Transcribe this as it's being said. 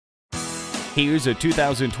Here's a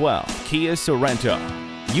 2012 Kia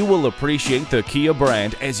Sorento. You will appreciate the Kia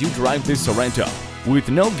brand as you drive this Sorento, with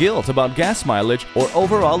no guilt about gas mileage or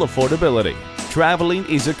overall affordability. Traveling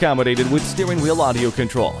is accommodated with steering wheel audio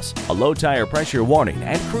controls, a low tire pressure warning,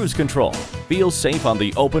 and cruise control. Feel safe on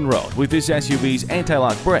the open road with this SUV's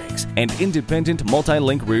anti-lock brakes and independent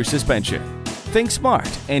multi-link rear suspension. Think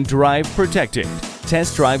smart and drive protected.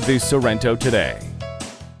 Test drive this Sorento today.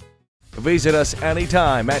 Visit us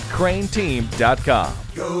anytime at crainteam.com.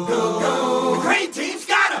 Go, go.